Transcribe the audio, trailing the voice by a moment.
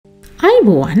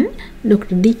ආයුබෝවන්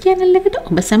ඩොක්ටර් ඩී channel එකට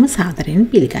ඔබ සැම සාදරයෙන්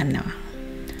පිළිගන්නවා.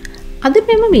 අද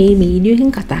මම මේ වීඩියෝ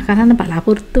එකෙන් කතා කරන්න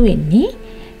බලාපොරොත්තු වෙන්නේ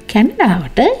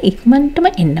කැනඩාවට ඉක්මනටම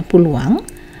එන්න පුළුවන්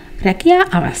රැකියා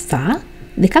අවස්ථා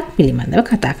දෙකක් පිළිබඳව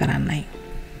කතා කරන්නයි.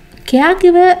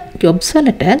 Caregiver jobs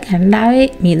වලට කැනඩාවේ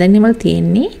මේදන්නේවල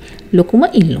තියෙන්නේ ලොකුම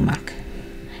ඉල්ලුමක්.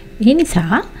 ඒ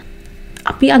නිසා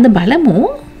අපි අද බලමු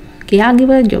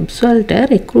Caregiver jobs වලට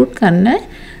recruit කරන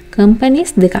companies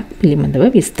දෙකක් පිළිබඳව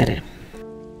විස්තර.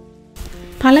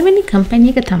 පළවෙනි company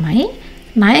එක තමයි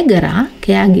Niagara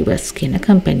Caregivers කියන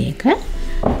company එක.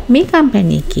 මේ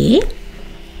company එකේ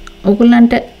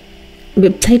ඔයගොල්ලන්ට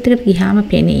website එකට ගියාම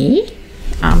පෙනෙයි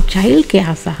child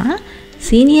care සහ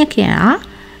senior care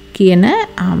කියන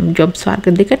jobs වර්ග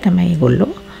දෙක තමයි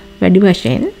ඒගොල්ලෝ වැඩි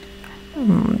වශයෙන්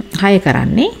hire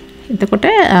කරන්නේ. එතකොට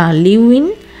live in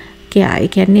care ඒ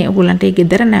කියන්නේ ඔයගොල්ලන්ට ඒ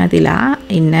ගෙදර නැතිලා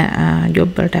ඉන්න job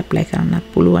වලට apply කරන්නත්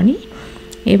පුළුවනි.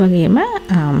 ඒ වගේම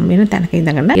වෙන තැනක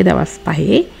ඉඳගෙන ඒ දවස්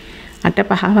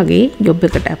 8 වගේ job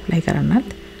එකට apply කරන්නත්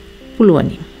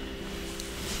පුළුවනි.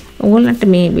 ඔයගොල්ලන්ට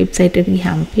මේ වෙබ්සයිට් එකට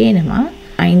ගියාම පේනවා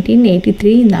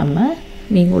 1983 ඉඳන්ම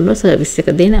මේගොල්ලෝ සර්විස් එක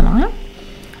දෙනවා.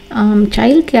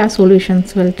 child care solutions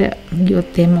වලට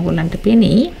ගියොත් එහෙම ඔයගොල්ලන්ට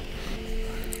පෙනෙයි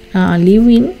live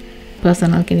in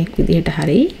personal කෙනෙක් විදිහට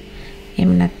හරි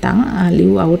එහෙම නැත්නම්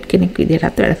live out කෙනෙක්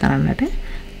විදිහටත් වැඩ කරන්නට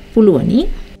පුළුවනි.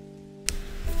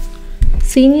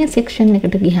 senior section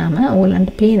එකට ගියාම ඔයගොල්ලන්ට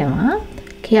පේනවා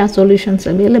care solutions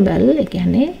available. ඒ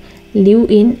කියන්නේ live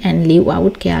in and live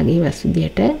out caregivers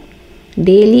විදිහට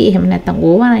daily එහෙම නැත්නම්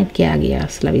overnight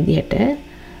caregivers ලා විදිහට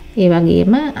ඒ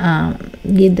වගේම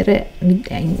ගෙදර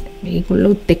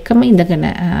මේගොල්ලොත් එක්කම ඉඳගෙන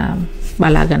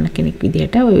බලා ගන්න කෙනෙක්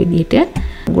විදිහට ඔය විදිහට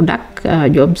ගොඩක්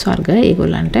jobs වර්ග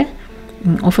ඒගොල්ලන්ට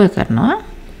offer කරනවා.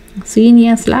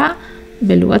 seniors ලා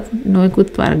බැලුවත් නොයෙකුත්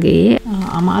වර්ගයේ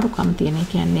අමාරුකම් තියෙන. ඒ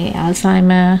කියන්නේ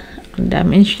Alzheimer,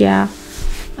 dementia,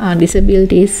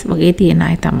 disabilities වගේ තියෙන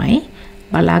අය තමයි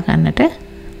බලා ගන්නට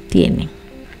තියෙන්නේ.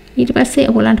 ඊට පස්සේ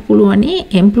ඔයගොල්ලන්ට පුළුවනි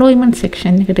employment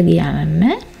section එකට ගියානම්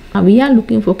we are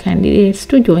looking for candidates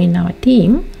to join our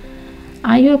team.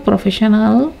 Are you a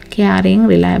professional, caring,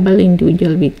 reliable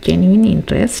individual with genuine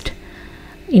interest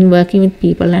in working with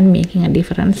people and making a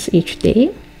difference each day?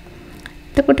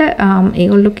 එතකොට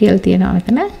ඒගොල්ලෝ කියලා තියෙනවා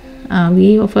මෙතන we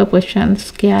offer positions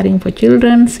caring for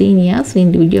children, seniors,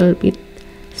 individual with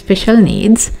special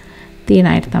needs තියෙන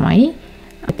අයට තමයි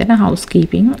මෙතන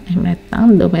housekeeping එහෙම නැත්නම්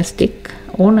domestic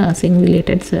or nursing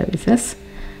related services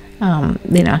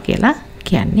දෙනවා කියලා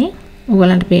කියන්නේ.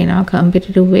 ඔයගොල්ලන්ට පේනවා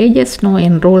competitive wages, no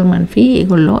enrollment fee.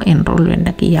 ඒගොල්ලෝ enroll වෙන්න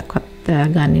කීයක්වත්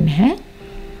ගන්නෙ නැහැ.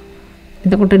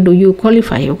 එතකොට do you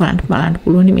qualify? ඔයගොල්ලන්ට බලන්න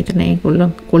පුළුවන් මෙතන ඒගොල්ලෝ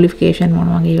qualification මොන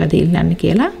වගේ ඒවාද ඉල්ලන්නේ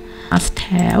කියලා. must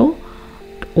have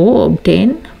or obtain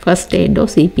first aid or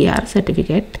CPR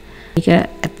certificate. ඒක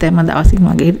ඇත්තම දවසින්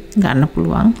වගේ ගන්න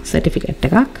පුළුවන් certificate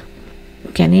එකක්.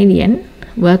 Canadian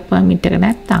work permit එක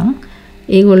නැත්තම්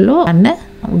ඒගොල්ලෝ අන්න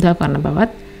උදව් කරන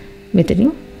බවත්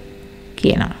මෙතනින්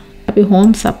කියනවා. අපි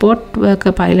home support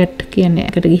worker pilot කියන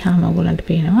එකට ගියාම ඔයගොල්ලන්ට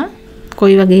පේනවා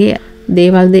කොයි වගේ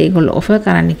දේවල්ද ඒගොල්ලෝ offer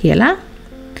කරන්නේ කියලා.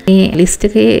 මේ list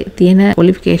එකේ තියෙන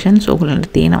qualifications ඔයගොල්ලන්ට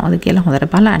තියෙනවද කියලා හොඳට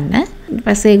බලන්න. ඊට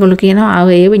පස්සේ ඒගොල්ලෝ කියනවා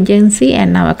our agency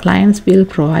and our clients will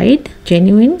provide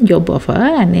genuine job offer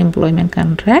and employment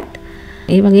contract.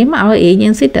 ඒ වගේම our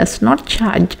agency does not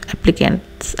charge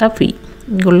applicants a fee.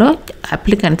 ඒගොල්ලෝ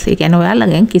applicants ඒ කියන්නේ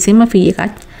ඔයාලගෙන් කිසිම fee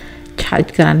එකක් charge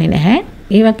කරන්නේ නැහැ.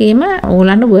 ඒ වගේම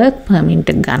ඕගොල්ලන්ට work permit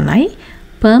එක ගන්නයි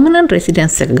permanent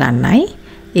residence එක ගන්නයි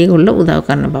ඒගොල්ලෝ උදව්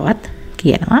කරන බවත්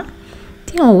කියනවා.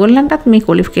 ඉතින් ඕගොල්ලන්ටත් මේ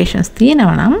qualifications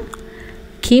තියෙනවා නම්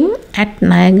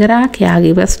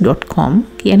kim@niagaracaregivers.com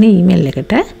කියන email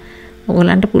එකට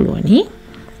ඕගොල්ලන්ට පුළුවනි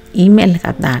email එකක්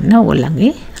දාන්න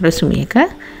ඕගොල්ලන්ගේ resume එක.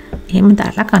 එහෙම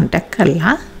දාලා contact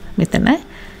කරලා මෙතන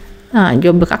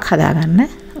job එකක් හදාගන්න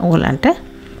ඕගොල්ලන්ට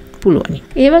පුළුවනි.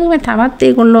 ඒ වගේම තවත්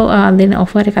ඒගොල්ලෝ දෙන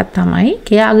offer එකක් තමයි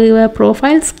caregiver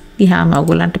profiles. ගියාම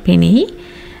ඔයගොල්ලන්ට පෙනෙයි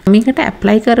මේකට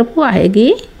apply කරපු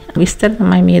අයගේ විස්තර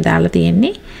තමයි මේ දාලා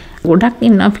තියෙන්නේ. ගොඩක්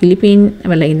ඉන්නවා ෆිලිපීන්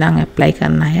වල ඉඳන් apply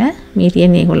කරන අය. මේ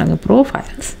තියෙන ඒගොල්ලන්ගේ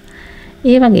profiles.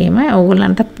 ඒ වගේම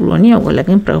ඔයගොල්ලන්ටත් පුළුවනි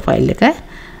ඔයගොල්ලන්ගේ profile එක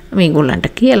මේගොල්ලන්ට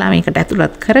කියලා මේකට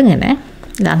ඇතුළත් කරගෙන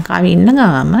ලංකාවේ ඉන්න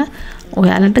ගාම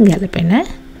ඔයාලට ගැලපෙන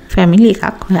family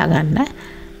එකක් හොයාගන්න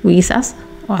visas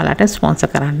ඔයාලට ස්පොන්සර්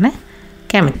කරන්න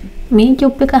කැමති. මේ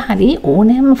ජොබ් එක හරි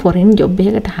ඕනෑම ෆොරින් ජොබ්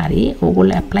එකකට හරි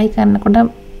ඕගොල්ලෝ ඇප්ලයි කරනකොට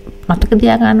මතක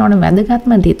තියාගන්න ඕන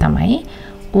වැදගත්ම දේ තමයි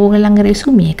ඕගොල්ලන්ගේ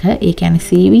රෙසුමේ එක, ඒ කියන්නේ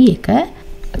CV එක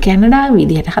කැනඩා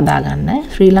විදියට හදාගන්න.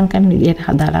 ශ්‍රී ලංකන් විදියට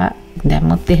හදාලා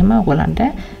දැම්මොත් එහෙම ඕගොල්ලන්ට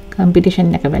කම්පිටිෂන්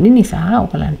එක වැඩි නිසා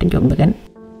ඕගොල්ලන්ට ජොබ් එක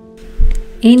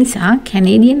ඒ නිසා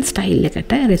කැනේඩියන් ස්ටයිල්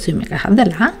එකට රෙසුමේ එක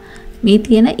හදලා මේ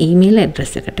තියෙන ඊමේල්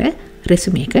ඇඩ්‍රස් එකට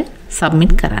රෙසියුමේ එක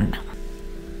සබ්මිට් කරන්න.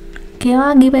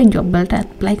 Caregiver job වලට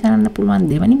ඇප්ලයි කරන්න පුළුවන්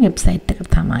දෙවෙනි වෙබ්සයිට් එක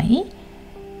තමයි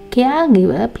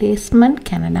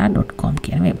caregiverplacementcanada.com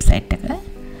කියන වෙබ්සයිට් එක.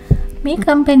 මේ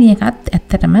කම්පැනි එකත්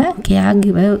ඇත්තටම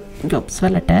caregiver jobs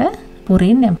වලට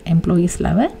foreign employees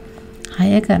ලව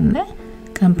hire කරන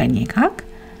කම්පැනි එකක්.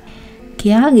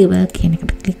 caregiver කියන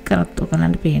එකට ක්ලික් කරත්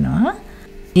ඔයගලන්ට පේනවා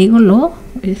ඒගොල්ලෝ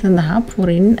ඒ සඳහා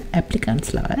foreign applicants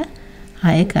ලව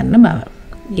hire කරන බව.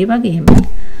 ඒ වගේම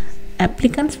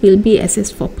applicants will be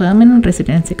assessed for permanent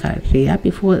residency criteria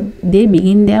before they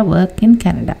begin their work in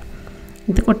Canada.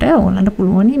 එතකොට ඕගොල්ලන්ට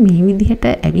පුළුවන් මේ විදිහට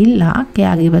ඇවිල්ලා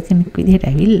caregiver කෙනෙක් විදිහට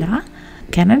ඇවිල්ලා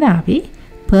කැනඩාවේ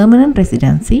permanent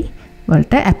residency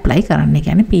වලට apply කරන්න. ඒ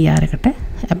කියන්නේ PR එකට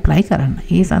apply කරන්න.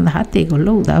 ඒ සඳහාත්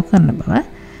ඒගොල්ලෝ උදව් කරන බව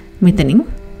මෙතනින්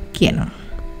කියනවා.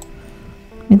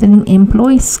 මෙතනින්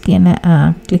employees කියන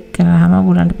ක්ලික් කරාම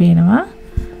ඔයගොල්ලන්ට පේනවා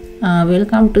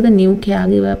welcome to the new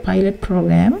caregiver pilot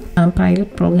program. pilot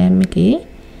program එකේ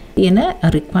තියෙන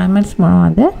requirements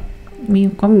මොනවද? මේ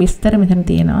කොම් විස්තර මෙතන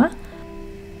තියෙනවා.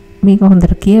 මේක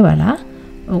හොඳට කියවලා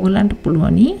ඔයගොල්ලන්ට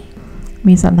පුළුවනි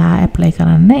මේ සඳහා apply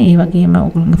කරන්න. ඒ වගේම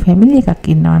ඔයගොල්ලන්ගේ family එකක්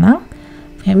ඉන්නවා නම්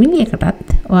family එකටත්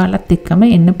ඔයාලත් එක්කම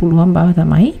එන්න පුළුවන් බව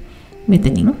තමයි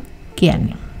මෙතනින්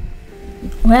කියන්නේ.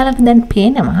 ඔයාලට දැන්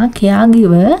පේනවා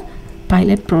caregiver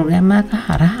pilot program එක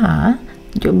හරහා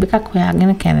job එකක්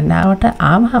හොයාගෙන කැනඩාවට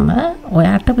ආවහම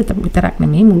ඔයාට විතරක්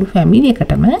නෙමෙයි මුළු family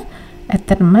එකටම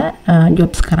ඇත්තටම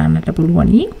jobs කරන්නට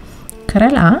පුළුවනි.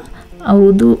 කරලා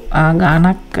අවුරුදු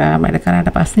ගාණක් වැඩ කරාට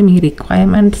පස්සේ මේ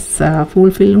requirements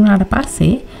fulfill වුණාට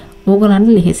පස්සේ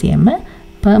ඕගොල්ලන්ට ලෙහෙසියෙන්ම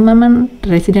permanent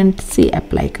residency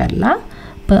apply කරලා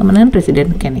permanent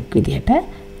resident කෙනෙක් විදිහට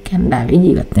කැනඩාවේ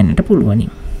ජීවත් වෙන්නට පුළුවනි.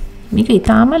 මේක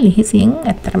ඊටාම ලෙහෙසියෙන්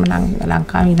ඇත්තටම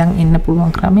ලංකාවේ ඉඳන් එන්න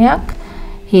පුළුවන් ක්‍රමයක්.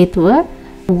 හේතුව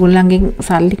ඕගොල්ලන්ගෙන්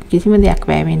සල්ලි කිසිම දෙයක්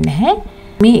වැය වෙන්නේ නැහැ.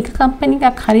 මේ එක කම්පැනි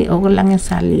එකක් හරි ඕගොල්ලන්ගෙන්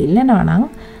සල්ලි ඉල්ලනවා නම්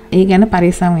ඒ ගැන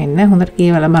පරිස්සම් වෙන්න, හොඳට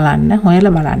කියවලා බලන්න,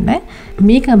 හොයලා බලන්න.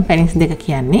 මේ කම්පැනිස් දෙක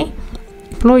කියන්නේ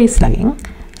employees ලගෙන්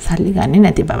සල්ලි ගන්නෙ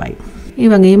නැති බවයි. ඒ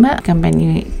වගේම කම්පැනි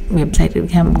වෙබ්සයිට්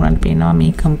එකේ හැම ගුණක් පේනවා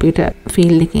මේ කම්පියුටර්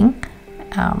ෆීල්ඩ් එකකින්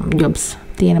jobs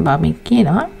තියෙන බව මේ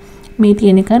කියනවා. මේ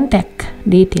තියෙන contact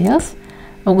details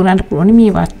ඔයගොල්ලන්ට පුළුවන්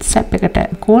මේ WhatsApp එකට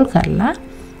call කරලා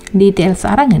details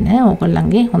අරගෙන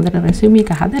ඔයගොල්ලන්ගේ හොඳට resume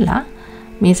එක හදලා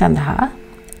මේ සඳහා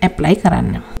apply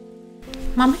කරන්න.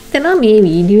 මම හිතනවා මේ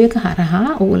වීඩියෝ එක හරහා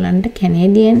ඔයගොල්ලන්ට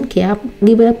Canadian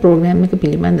Caregiver program එක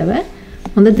පිළිබඳව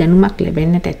හොඳ දැනුමක්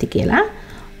ලැබෙන්නට ඇති කියලා.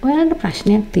 ඔයාලට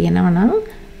ප්‍රශ්නයක් තියෙනවා නම්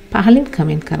පහලින්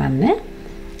කමෙන්ට් කරන්න.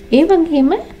 ඒ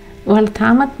වගේම ඔයාලා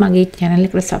තාමත් මගේ channel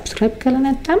එකට subscribe කරලා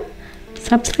නැත්නම්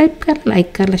subscribe කරලා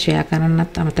like කරලා share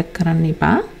කරන්නත් අමතක කරන්න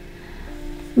එපා.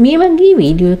 මේ වගේ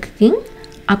වීඩියෝ එකකින්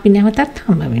අපි නැවතත්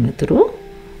හම්බ වෙනතුරු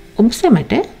ඔබ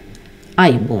සැමට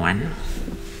ආයුබෝවන්.